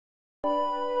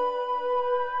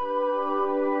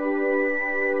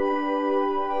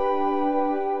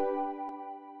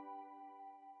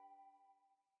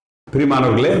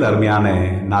பிரியமானவர்களே, இந்த அருமையான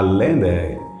நாளில் இந்த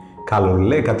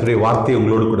காலவர்களில் கர்த்தருடைய வார்த்தையை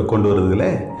உங்களோடு கூட கொண்டு வருவதில்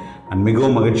நான்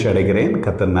மிகவும் மகிழ்ச்சி அடைகிறேன்.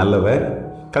 கர்த்தர் நல்லவர்.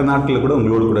 நாட்டில் கூட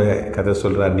உங்களோடு கூட கர்த்தர்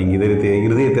சொல்கிறார், நீங்கள்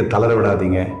இருதயத்தை தளர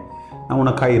விடாதீங்க, நான்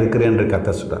உனக்காக இருக்கிறேன் என்று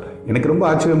கர்த்தர் சொல்கிறார். எனக்கு ரொம்ப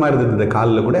ஆச்சரியமாக இருந்தது. இந்த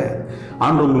காலில் கூட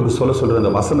ஆண்டவர் உங்களுக்கு சொல்கிற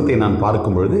அந்த வசனத்தை நான்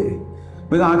பார்க்கும் பொழுது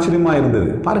மிக ஆச்சரியமாக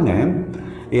இருந்தது. பாருங்கள்,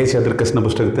 ஏசாயா தீர்க்கதரிசன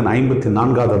புஸ்தகத்தின்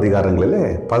 54வது அதிகாரங்களில்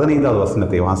 15வது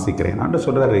வசனத்தை வாசிக்கிறேன். ஆண்டவர்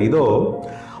சொல்கிறார், இதோ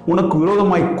உனக்கு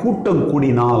விரோதமாய் கூட்டம்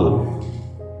கூடினால்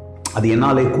அது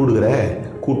என்னாலே கூடுகிற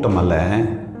கூட்டம் அல்ல,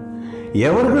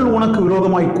 எவர்கள் உனக்கு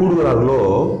விரோதமாய் கூடுகிறார்களோ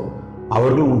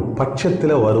அவர்கள் உன்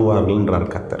பட்சத்தில் வருவார்கள்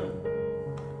என்றார் கர்த்தர்.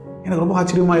 எனக்கு ரொம்ப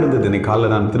ஆச்சரியமாக இருந்தது. இன்னைக்கு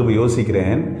காலையில் நான் திரும்ப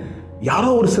யோசிக்கிறேன்,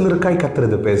 யாரோ ஒரு சிலருக்காய் கர்த்தர்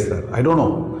இதை பேசுகிறார். I don't know,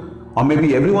 or maybe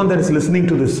everyone that is listening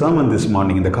to this sermon this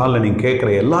morning, இந்த காலையில் நீங்கள் கேட்குற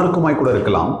எல்லாருக்குமாய் கூட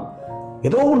இருக்கலாம்.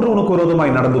 ஏதோ ஒன்று உனக்கு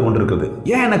விரோதமாய் நடந்து கொண்டிருக்குது.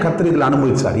 ஏன் என்னை கர்த்தர் இதில்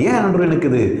அனுபவிச்சார்? ஏன் ஆண்டவர் எனக்கு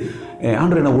இது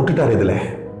ஆண்டவர் என்னை விட்டுட்டார்? இதில்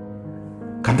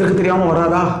கர்த்தருக்கு தெரியாமல்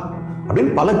வராதா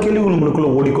அப்படின்னு பல கேள்விகள் உங்களுக்குள்ள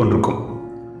ஓடிக்கொண்டிருக்கும்.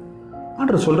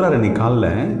 ஆண்டவர் சொல்கிறார், நீ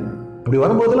காலில் அப்படி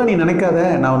வரும்போதெல்லாம் நீ நினைக்காத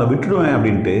நான் உன்னை விட்டுடுவேன்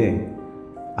அப்படின்ட்டு.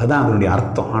 அதுதான் அதனுடைய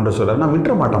அர்த்தம். ஆண்டவர் சொல்கிறார், நான்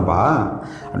விட்டுற மாட்டேன்ப்பா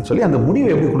அப்படின்னு சொல்லி அந்த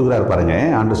முடிவை எப்படி கொடுக்குறாரு பாருங்க.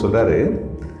 ஆண்டவர் சொல்கிறாரு,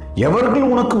 எவர்கள்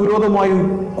உனக்கு விரோதமாய்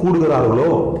கூடுகிறார்களோ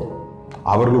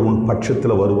அவர்கள் உன்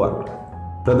பட்சத்தில் வருவார்கள்.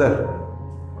 Brother,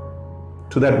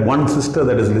 to that one sister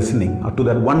that is listening, or to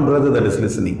that one brother that is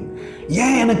listening,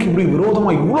 ஏன் எனக்கு இப்படி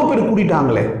விரோதமாக இவ்வளோ பேர்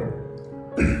கூட்டிட்டாங்களே,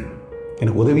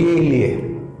 எனக்கு உதவியே இல்லையே,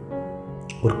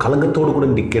 ஒரு கலங்கத்தோடு கூட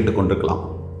நீ கேட்டுக்கொண்டிருக்கலாம்.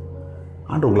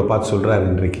 ஆண்டு உங்களை பார்த்து சொல்கிறார்,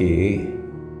 இன்றைக்கு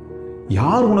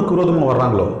யார் உனக்கு விரோதமாக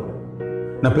வர்றாங்களோ,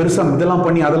 நான் பெருசாக இதெல்லாம்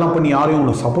பண்ணி அதெல்லாம் பண்ணி யாரையும்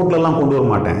உனக்கு சப்போர்ட்லலாம் கொண்டு வர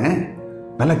மாட்டேன்.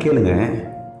 நல்லா கேளுங்க,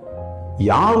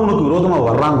 யார் உனக்கு விரோதமாக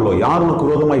வர்றாங்களோ, யார் உனக்கு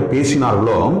விரோதமாய்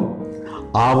பேசினார்களோ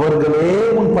அவர்களே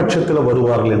உன் பட்சத்தில்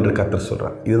வருவார்கள் என்று கர்த்தர்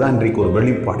சொல்றார். இதுதான் இன்றைக்கு ஒரு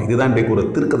வெளிப்பாடு, இதுதான் இன்றைக்கு ஒரு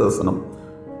தீர்க்கதரிசனம்.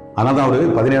 ஆனால் தான் ஒரு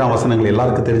 17ஆம் வசனங்கள்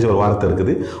எல்லாருக்கும் தெரிஞ்ச ஒரு வார்த்தை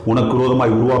இருக்குது, உனக்கு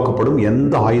விரோதமாய் உருவாக்கப்படும்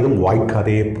எந்த ஆயுதம்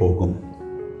வாய்க்காதே போகும்.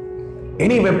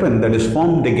 Any weapon that is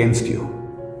formed against you,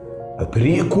 அது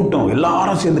பெரிய கூட்டம்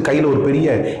எல்லாரும் சேர்ந்து கையில் ஒரு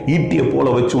பெரிய ஈட்டியை போல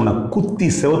வச்சு உன்னை குத்தி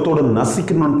செவத்தோடு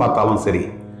நசிக்கணும்னு பார்த்தாலும் சரி,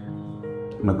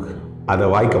 உனக்கு அதை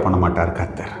வாய்க்க பண்ண மாட்டார்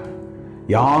கர்த்தர்.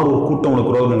 யார் ஒரு கூட்டம்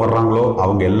உனக்கு விரோதம் வர்றாங்களோ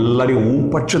அவங்க எல்லாரையும் உன்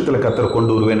பட்சத்தில் கர்த்தர்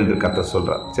கொண்டு வருவேன் என்று கர்த்தர்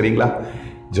சொல்றார். சரிங்களா?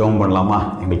 ஜெபம் பண்ணலாமா?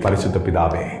 எங்கள் பரிசுத்த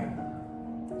பிதாவே,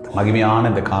 மகிமையான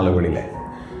இந்த காலவெளியில்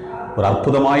ஒரு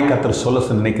அற்புதமாய் கர்த்தர்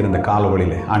சொல்ல நினைக்கிற இந்த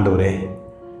காலவெளியில் ஆண்டவரே,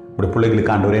 இப்படி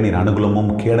பிள்ளைகளுக்கு ஆண்டவரே நீர்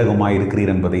அனுகூலமும் கேடகமாக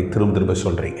இருக்கிறீர் என்பதை திரும்ப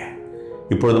சொல்றீங்க.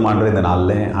 இப்பொழுதும் ஆண்டவரே, இந்த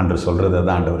நாளில் ஆண்டவர் சொல்றது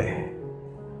தான், ஆண்டவரே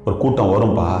ஒரு கூட்டம்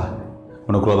வரும்பா,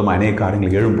 உனக்கு விரோதமாக அநேக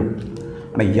காரியங்கள் எழும்பும்,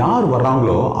 ஆனால் யார்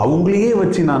வர்றாங்களோ அவங்களையே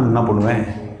வச்சு நான் என்ன பண்ணுவேன்,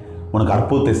 உனக்கு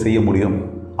அற்புதத்தை செய்ய முடியும்.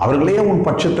 அவர்களே உன்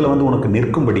பட்சத்தில் வந்து உனக்கு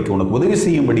நிற்கும்படிக்கு, உனக்கு உதவி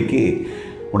செய்யும்படிக்கு,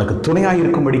 உனக்கு துணையாக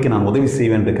இருக்கும்படிக்கு நான் உதவி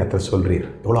செய்வேன் என்று கர்த்தர் சொல்கிறீர்.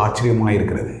 எவ்வளோ ஆச்சரியமாக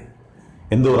இருக்கிறது.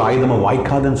 எந்த ஒரு ஆயுதமும்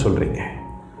வாய்க்காதுன்னு சொல்கிறீங்க.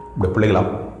 இந்த பிள்ளைகள்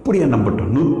அப்படியே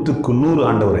நம்பட்டும். 100க்கு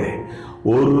 100 ஆண்டவரே,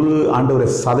 ஒரு ஆண்டவரே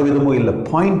சதவீதமோ இல்லை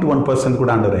 0.1%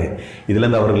 கூட ஆண்டவரே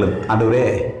இதுலேருந்து அவர்கள் ஆண்டவரே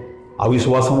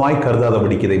அவிசுவாசமாய்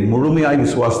கருதாதபடிக்கு இதை முழுமையாய்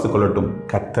விசுவாசித்துக் கொள்ளட்டும்.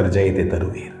 கர்த்தர் ஜெயத்தை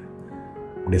தருவீர்.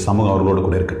 உடைய சமூகம் அவர்களோடு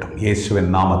கூட இருக்கட்டும். இயேசுவின்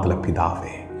நாமத்தில்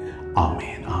பிதாவே,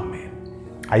 ஆமென், ஆமென்.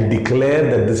 I declare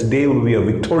that this day will be a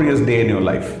victorious day in your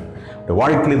life. உடைய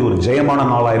வாழ்க்கையில் இது ஒரு ஜெயமான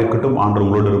நாளாக இருக்கட்டும். ஆண்டவர்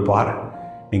உங்களோடு இருப்பார்.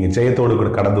 நீங்கள் ஜெயத்தோடு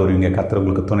கூட கடந்து வருவீங்க. கர்த்தர்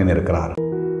உங்களுக்கு துணை இருக்கிறார்.